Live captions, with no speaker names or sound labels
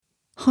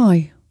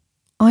Hi,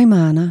 I'm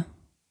Anna,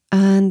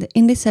 and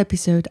in this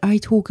episode I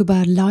talk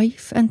about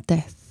life and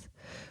death,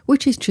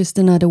 which is just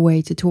another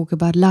way to talk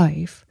about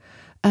life,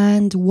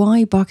 and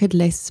why bucket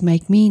lists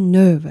make me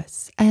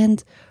nervous,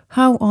 and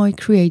how I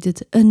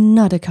created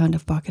another kind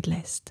of bucket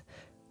list.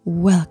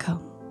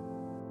 Welcome.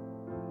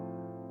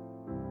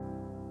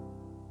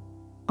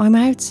 I'm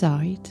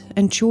outside,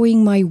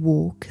 enjoying my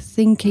walk,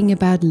 thinking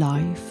about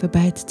life,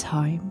 about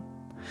time.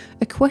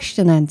 A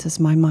question enters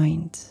my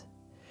mind.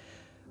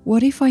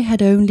 What if I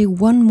had only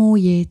one more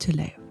year to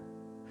live?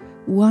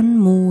 One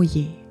more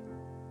year.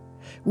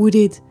 Would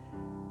it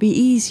be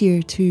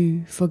easier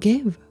to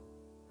forgive?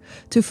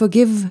 To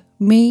forgive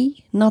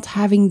me not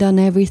having done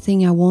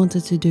everything I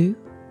wanted to do?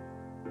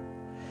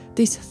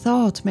 This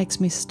thought makes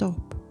me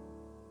stop.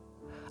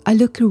 I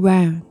look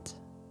around.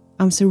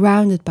 I'm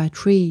surrounded by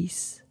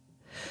trees.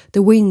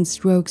 The wind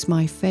strokes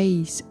my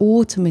face.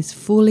 Autumn is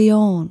fully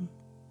on.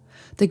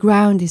 The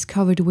ground is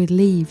covered with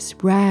leaves,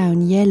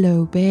 brown,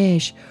 yellow,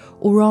 beige,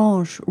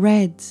 orange,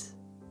 red.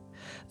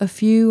 A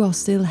few are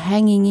still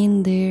hanging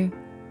in there,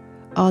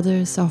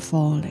 others are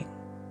falling.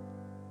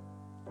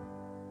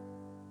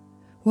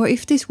 What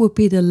if this would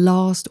be the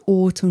last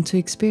autumn to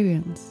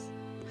experience?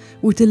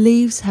 Would the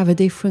leaves have a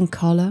different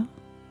color?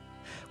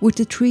 Would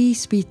the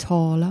trees be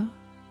taller?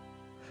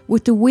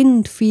 Would the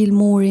wind feel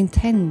more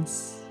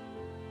intense?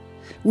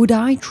 Would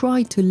I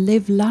try to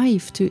live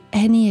life to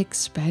any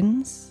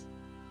expense?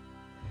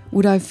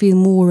 Would I feel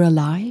more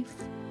alive?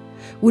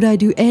 Would I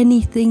do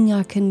anything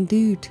I can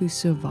do to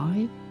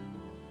survive?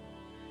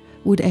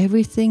 Would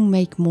everything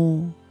make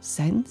more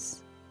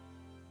sense?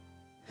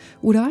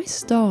 Would I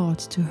start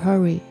to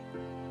hurry,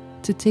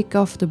 to tick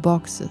off the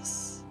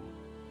boxes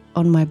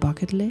on my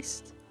bucket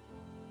list?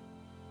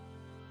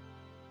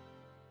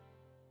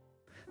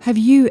 Have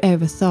you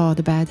ever thought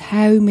about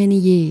how many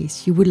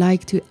years you would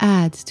like to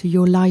add to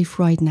your life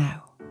right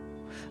now?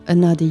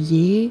 Another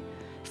year?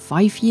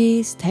 5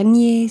 years, 10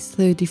 years,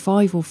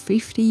 35 or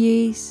 50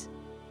 years?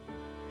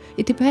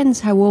 It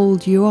depends how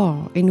old you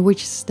are, in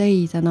which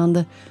state and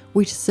under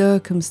which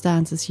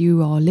circumstances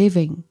you are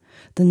living.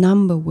 The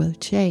number will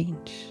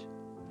change.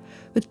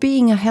 But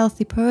being a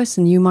healthy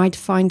person, you might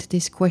find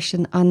this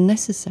question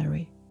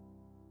unnecessary.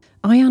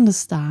 I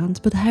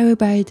understand, but how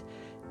about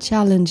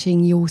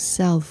challenging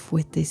yourself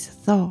with this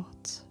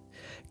thought?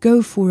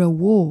 Go for a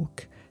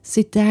walk.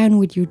 Sit down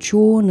with your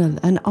journal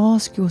and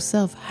ask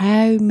yourself,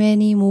 how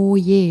many more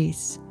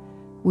years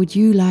would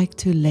you like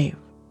to live?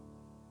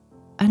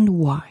 And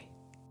why?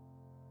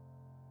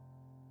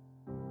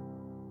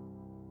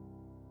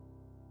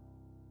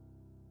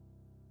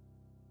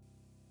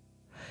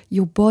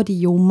 Your body,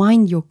 your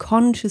mind, your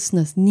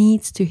consciousness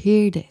needs to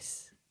hear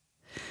this.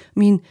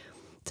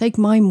 Take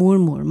my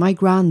murmur, my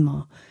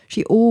grandma.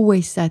 She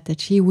always said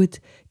that she would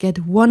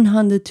get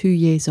 102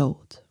 years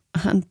old.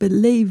 And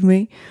believe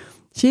me,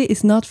 she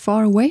is not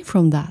far away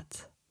from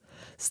that.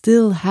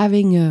 Still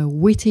having a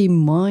witty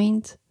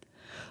mind.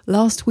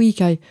 Last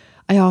week I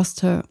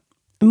asked her,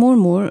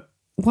 Murmur,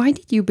 why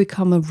did you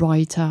become a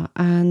writer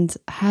and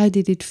how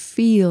did it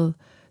feel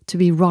to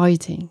be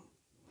writing?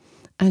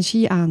 And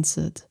she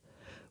answered,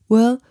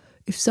 well,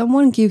 if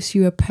someone gives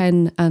you a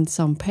pen and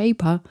some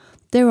paper,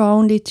 there are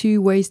only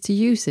two ways to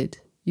use it.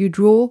 You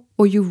draw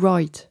or you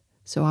write.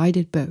 So I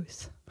did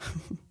both.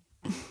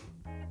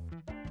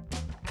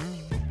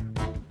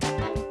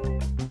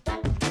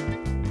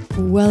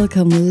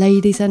 Welcome,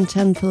 ladies and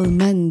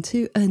gentlemen,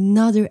 to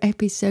another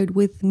episode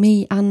with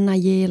me, Anna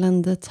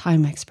Jelen, the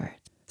time expert.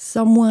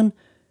 Someone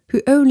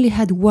who only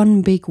had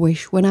one big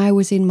wish when I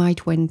was in my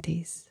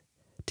 20s,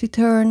 to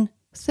turn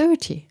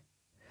 30.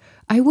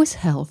 I was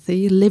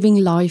healthy, living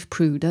life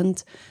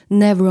prudent,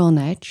 never on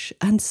edge,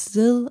 and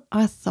still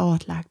I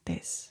thought like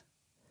this.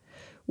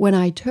 When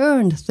I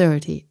turned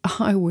 30,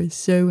 I was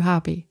so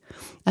happy,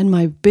 and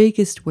my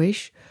biggest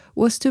wish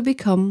was to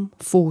become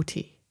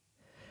 40.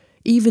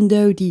 Even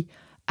though the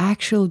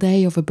actual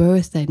day of a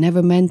birthday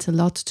never meant a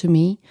lot to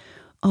me,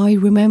 I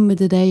remember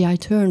the day I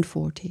turned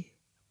 40.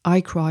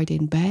 I cried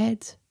in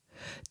bed,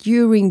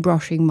 during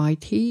brushing my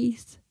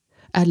teeth,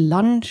 at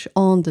lunch,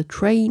 on the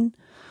train,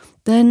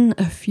 then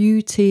a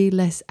few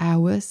tearless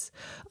hours,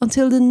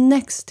 until the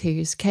next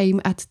tears came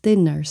at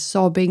dinner,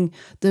 sobbing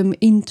them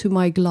into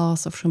my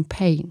glass of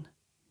champagne.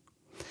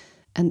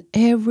 And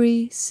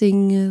every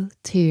single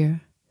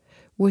tear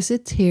was a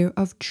tear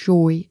of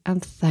joy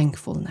and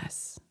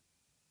thankfulness.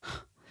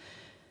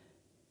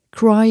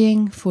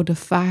 Crying for the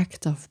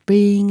fact of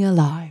being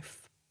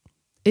alive.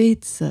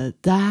 It's a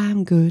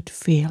damn good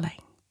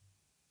feeling.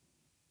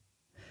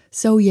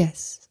 So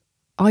yes,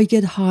 I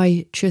get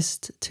high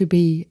just to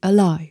be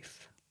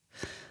alive.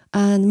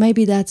 And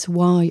maybe that's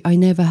why I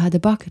never had a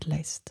bucket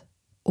list.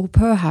 Or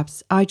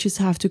perhaps I just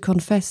have to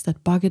confess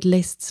that bucket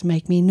lists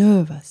make me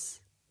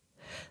nervous.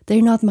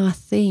 They're not my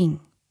thing.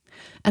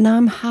 And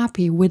I'm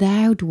happy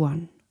without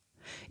one.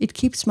 It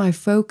keeps my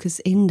focus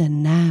in the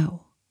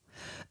now.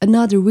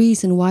 Another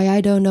reason why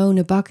I don't own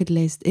a bucket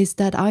list is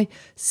that I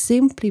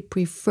simply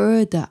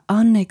prefer the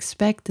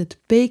unexpected,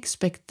 big,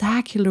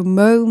 spectacular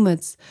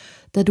moments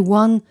that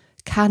one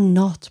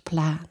cannot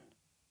plan.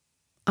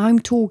 I'm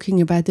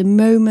talking about the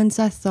moments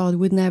I thought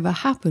would never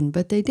happen,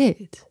 but they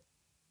did.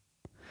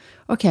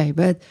 Okay,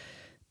 but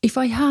if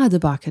I had a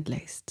bucket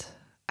list,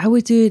 I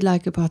would do it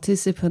like a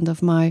participant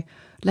of my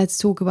Let's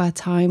Talk About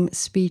Time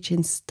speech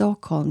in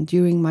Stockholm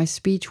during my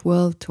Speech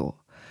World Tour.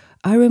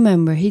 I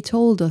remember he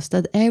told us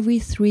that every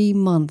 3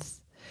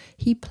 months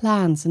he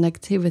plans an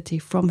activity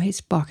from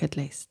his bucket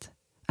list.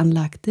 And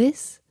like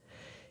this,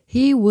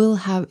 he will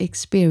have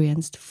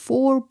experienced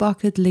 4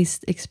 bucket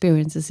list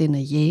experiences in a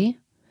year,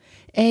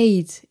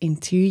 8 in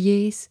 2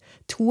 years,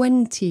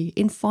 20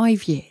 in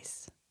 5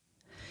 years.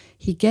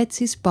 He gets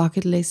his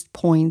bucket list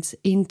points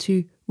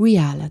into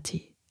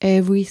reality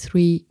every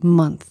 3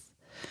 months.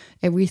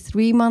 Every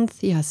 3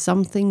 months he has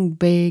something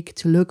big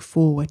to look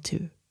forward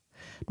to.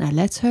 Now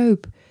let's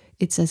hope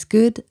it's as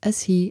good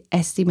as he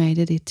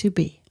estimated it to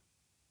be.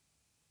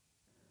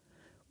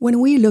 When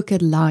we look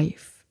at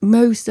life,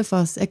 most of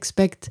us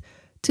expect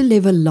to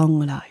live a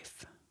long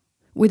life.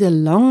 With a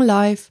long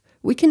life,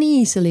 we can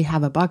easily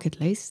have a bucket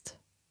list.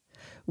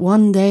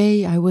 One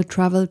day I will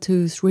travel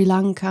to Sri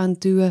Lanka and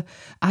do a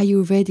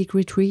Ayurvedic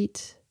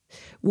retreat.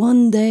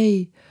 One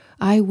day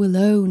I will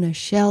own a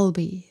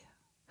Shelby.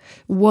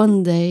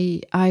 One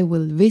day I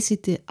will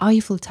visit the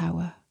Eiffel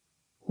Tower.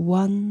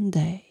 One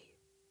day.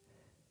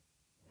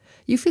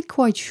 You feel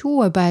quite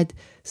sure about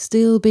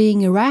still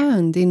being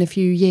around in a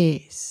few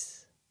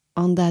years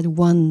on that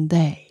one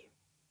day.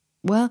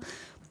 Well,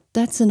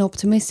 that's an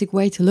optimistic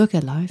way to look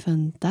at life,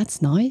 and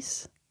that's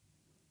nice.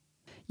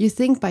 You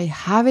think by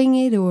having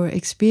it or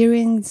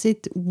experience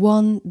it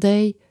one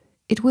day,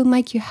 it will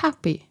make you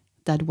happy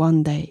that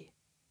one day.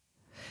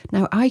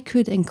 Now, I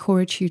could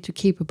encourage you to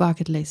keep a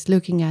bucket list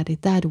looking at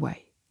it that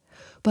way.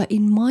 But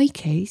in my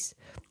case,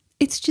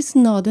 it's just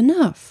not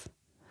enough.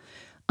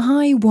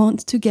 I want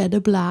to get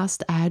a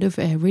blast out of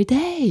every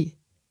day.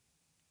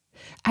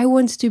 I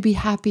want to be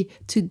happy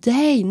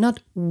today,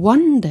 not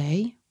one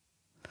day.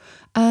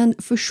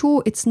 And for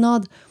sure, it's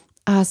not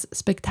as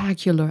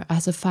spectacular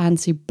as a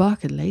fancy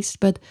bucket list,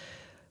 but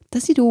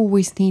does it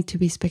always need to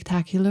be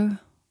spectacular?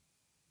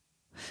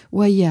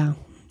 Well, yeah,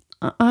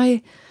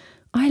 I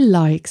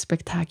like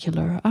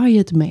spectacular, I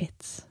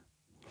admit.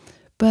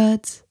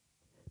 But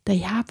they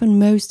happen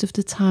most of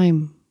the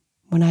time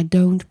when I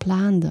don't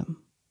plan them.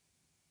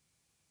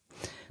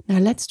 Now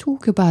let's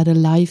talk about a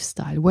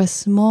lifestyle where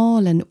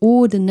small and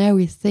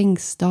ordinary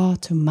things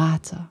start to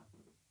matter.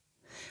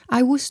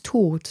 I was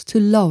taught to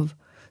love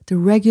the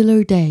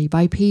regular day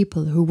by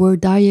people who were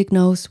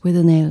diagnosed with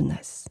an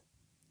illness,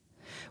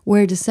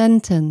 where the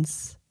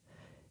sentence,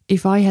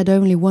 "If I had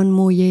only one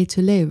more year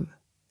to live,"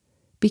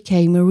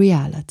 became a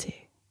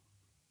reality.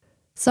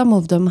 Some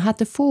of them had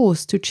the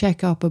force to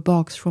check up a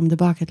box from the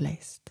bucket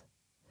list.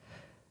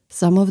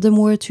 Some of them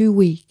were too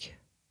weak,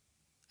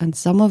 and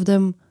some of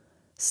them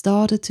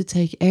started to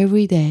take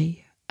every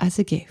day as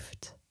a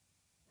gift.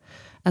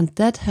 And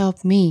that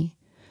helped me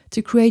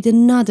to create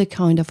another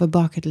kind of a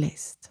bucket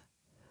list,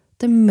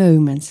 the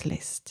moments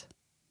list.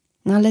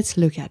 Now let's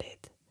look at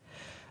it.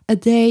 A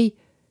day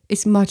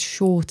is much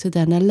shorter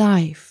than a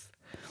life,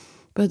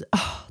 but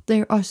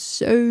there are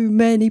so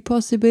many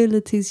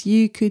possibilities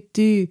you could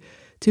do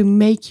to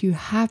make you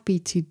happy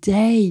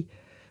today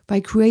by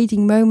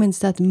creating moments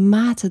that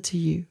matter to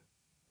you.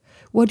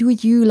 What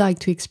would you like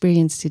to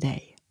experience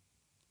today?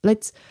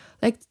 Let's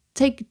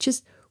take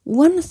just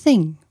one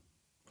thing.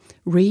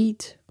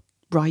 Read,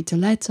 write a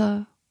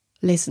letter,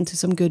 listen to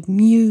some good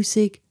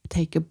music,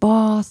 take a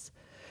bath,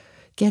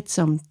 get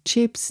some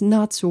chips,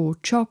 nuts or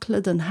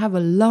chocolate and have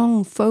a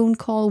long phone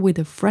call with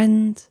a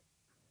friend.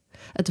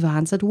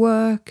 Advance at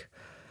work,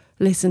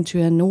 listen to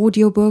an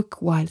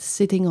audiobook while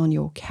sitting on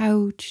your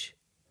couch.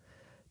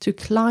 To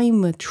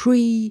climb a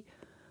tree,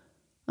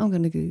 I'm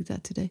going to do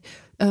that today.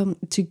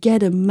 To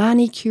get a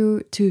manicure,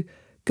 to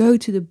go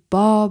to the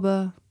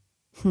barber.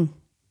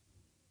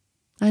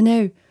 I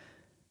know,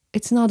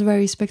 it's not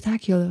very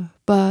spectacular,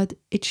 but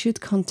it should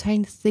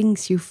contain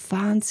things you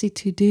fancy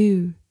to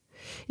do.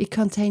 It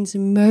contains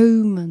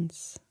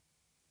moments.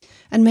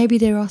 And maybe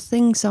there are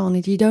things on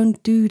it you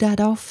don't do that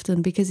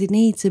often because it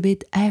needs a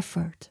bit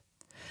effort.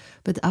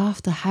 But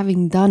after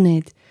having done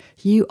it,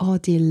 you are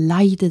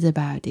delighted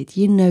about it.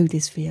 You know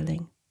this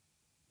feeling.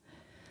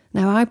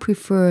 Now, I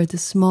prefer the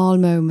small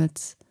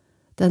moments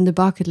than the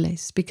bucket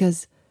list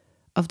because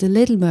of the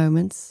little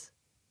moments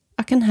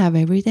I can have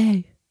every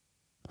day.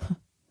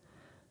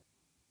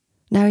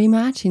 Now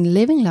imagine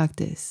living like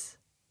this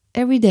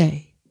every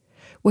day,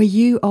 where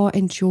you are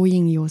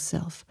enjoying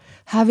yourself,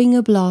 having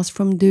a blast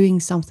from doing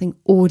something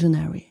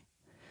ordinary.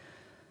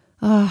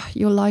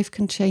 Your life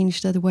can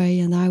change that way,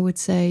 and I would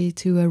say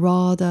to a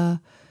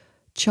rather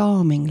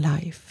charming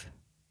life.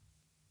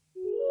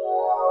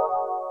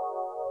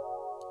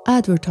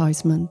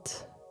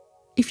 Advertisement.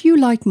 If you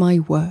like my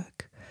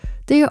work,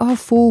 there are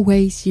 4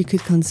 ways you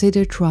could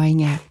consider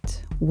trying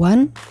out.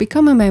 1.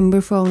 Become a member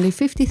for only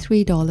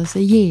 $53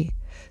 a year.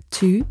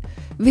 2.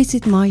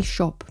 Visit my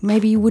shop.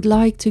 Maybe you would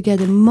like to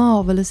get a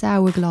marvelous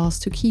hourglass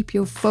to keep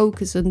your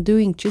focus on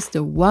doing just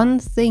the one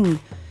thing,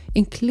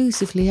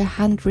 inclusively a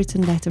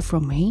handwritten letter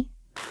from me.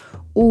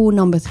 Or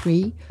number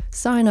 3,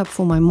 sign up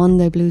for my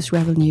Monday Blues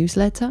Rebel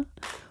newsletter.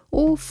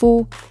 Or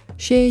 4,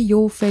 share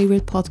your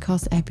favorite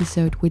podcast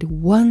episode with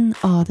one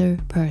other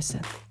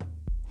person.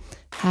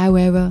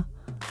 However,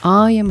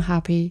 I am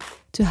happy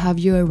to have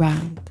you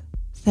around.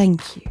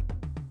 Thank you.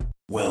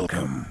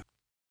 Welcome.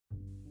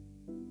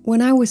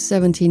 When I was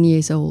 17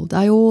 years old,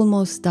 I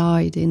almost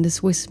died in the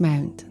Swiss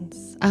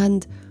mountains,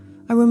 and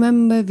I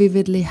remember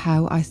vividly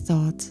how I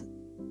thought,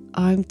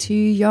 I'm too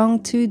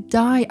young to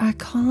die, I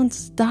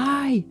can't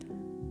die.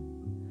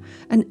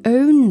 And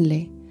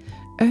only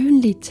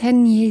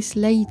 10 years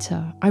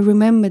later, I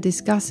remember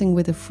discussing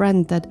with a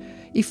friend that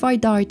if I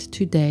died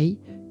today,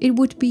 it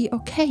would be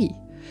okay,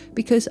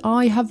 because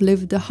I have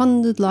lived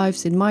 100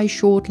 lives in my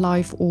short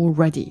life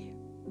already.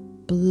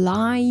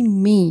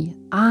 Blimey,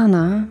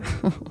 Anna.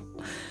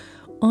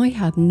 I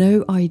had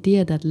no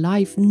idea that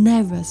life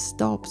never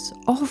stops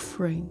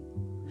offering.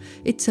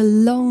 It's a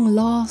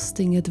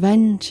long-lasting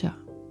adventure.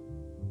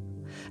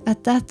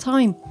 At that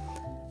time,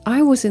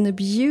 I was in a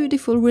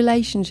beautiful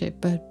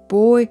relationship, but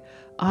boy,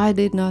 I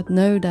did not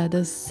know that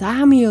a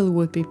Samuel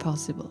would be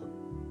possible.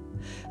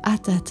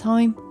 At that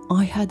time,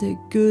 I had a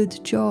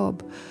good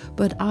job,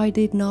 but I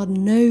did not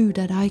know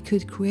that I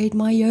could create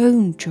my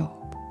own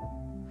job.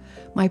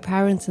 My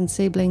parents and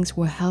siblings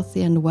were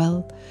healthy and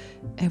well.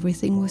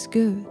 Everything was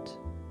good.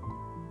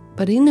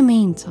 But in the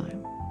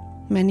meantime,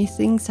 many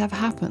things have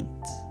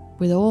happened.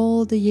 With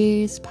all the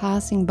years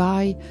passing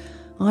by,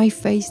 I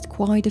faced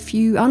quite a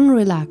few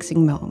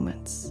unrelaxing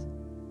moments.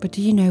 But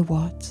do you know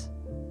what?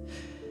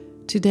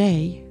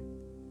 Today,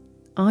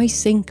 I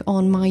sink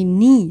on my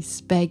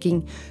knees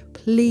begging,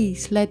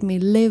 please let me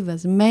live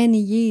as many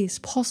years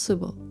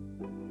possible.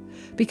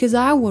 Because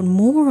I want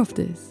more of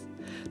this.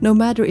 No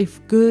matter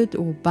if good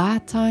or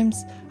bad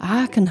times,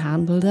 I can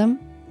handle them.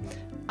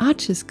 I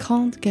just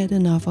can't get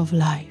enough of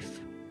life.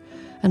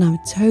 And I'm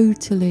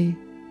totally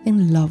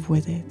in love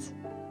with it.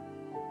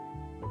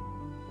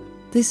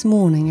 This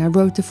morning I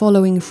wrote the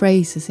following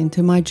phrases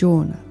into my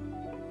journal.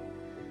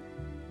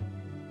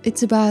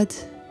 It's about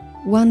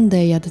one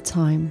day at a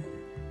time,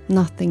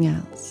 nothing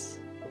else.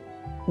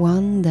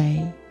 One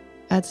day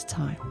at a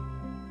time.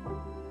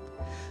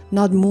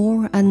 Not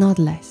more and not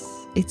less.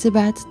 It's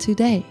about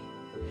today.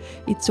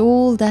 It's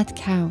all that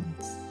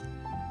counts.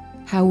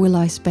 How will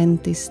I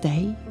spend this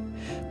day?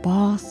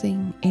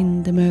 Bathing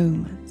in the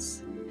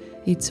moments.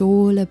 It's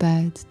all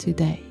about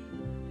today.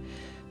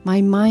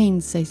 My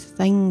mind says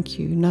thank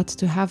you not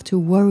to have to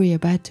worry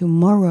about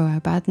tomorrow,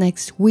 about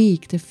next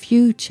week, the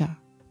future.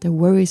 The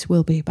worries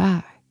will be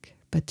back,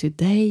 but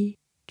today,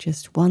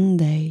 just one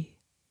day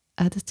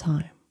at a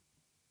time.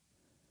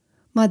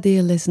 My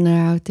dear listener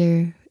out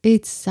there,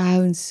 it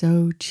sounds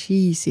so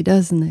cheesy,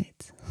 doesn't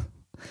it?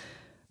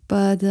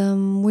 But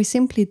we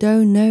simply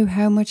don't know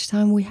how much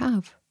time we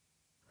have.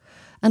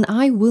 And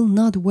I will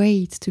not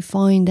wait to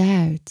find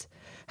out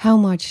how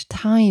much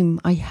time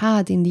I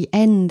had in the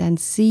end and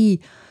see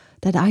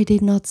that I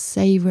did not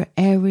savor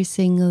every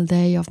single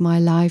day of my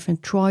life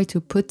and try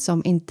to put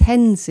some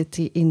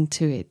intensity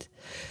into it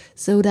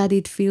so that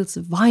it feels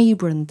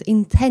vibrant,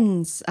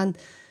 intense, and,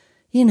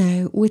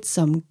 with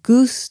some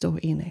gusto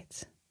in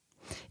it.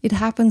 It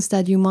happens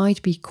that you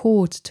might be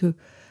caught to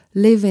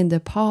live in the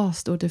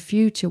past or the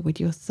future with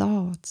your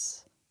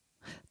thoughts.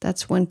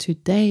 That's when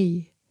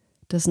today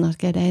does not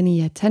get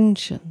any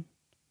attention.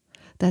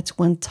 That's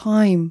when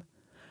time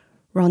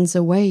runs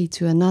away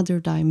to another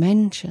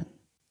dimension.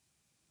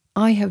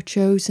 I have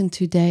chosen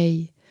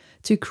today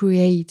to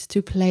create,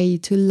 to play,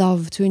 to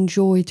love, to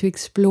enjoy, to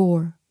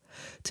explore,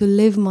 to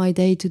live my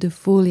day to the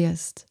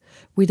fullest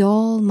with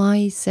all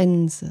my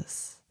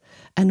senses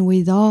and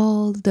with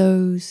all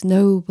those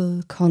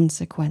noble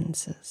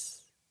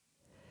consequences.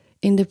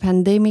 In the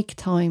pandemic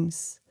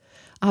times,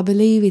 I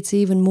believe it's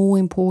even more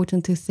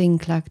important to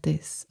think like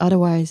this,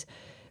 otherwise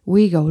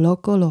we go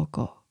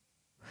loco.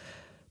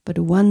 But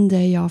one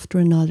day after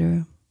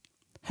another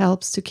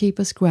helps to keep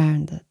us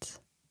grounded.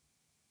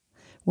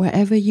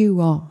 Wherever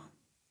you are,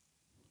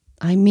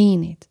 I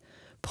mean it,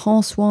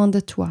 prends soin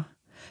de toi,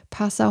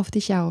 pass auf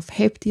dich auf,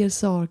 heb dir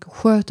Sorge,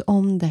 sköt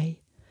om dig,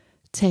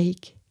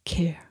 take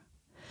care.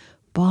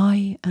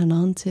 Bye and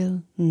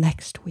until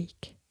next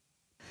week.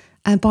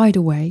 And by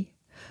the way,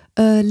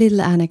 a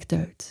little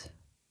anecdote.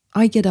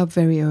 I get up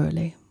very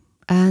early,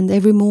 and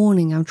every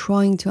morning I'm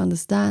trying to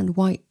understand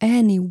why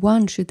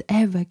anyone should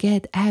ever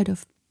get out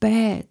of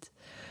bed.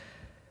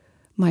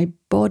 My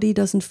body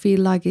doesn't feel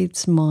like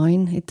it's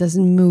mine, it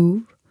doesn't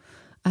move,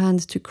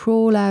 and to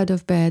crawl out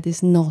of bed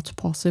is not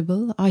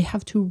possible. I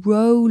have to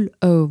roll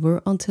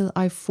over until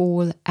I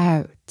fall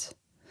out.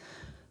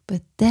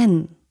 But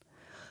then,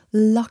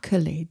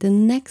 luckily, the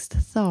next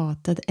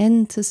thought that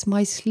enters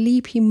my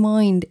sleepy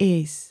mind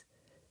is,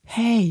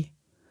 hey,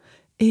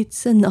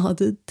 it's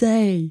another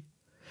day.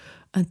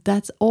 And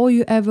that's all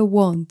you ever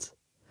want.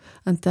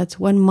 And that's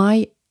when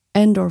my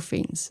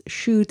endorphins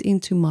shoot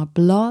into my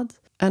blood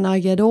and I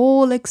get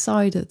all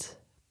excited,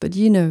 but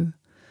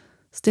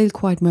still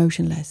quite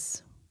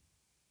motionless.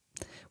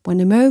 When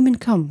the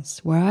moment comes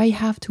where I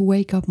have to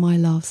wake up my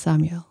love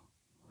Samuel,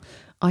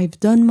 I've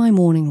done my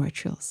morning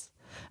rituals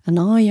and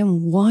I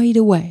am wide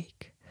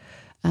awake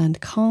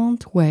and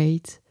can't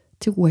wait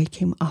to wake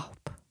him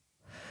up.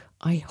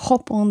 I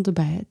hop on the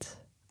bed,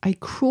 I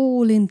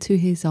crawl into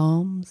his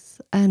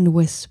arms and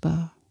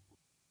whisper,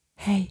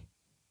 "Hey,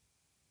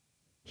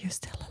 you're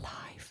still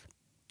alive.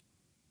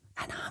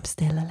 And I'm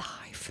still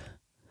alive.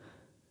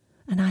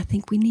 And I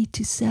think we need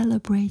to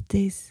celebrate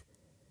this.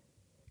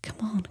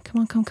 Come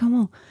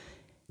on.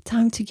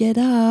 Time to get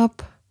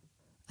up."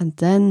 And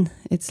then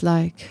it's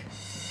like,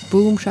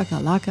 boom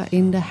shakalaka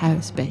in the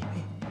house,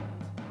 baby.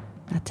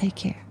 Now take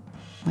care,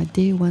 my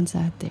dear ones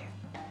out there.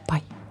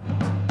 Bye.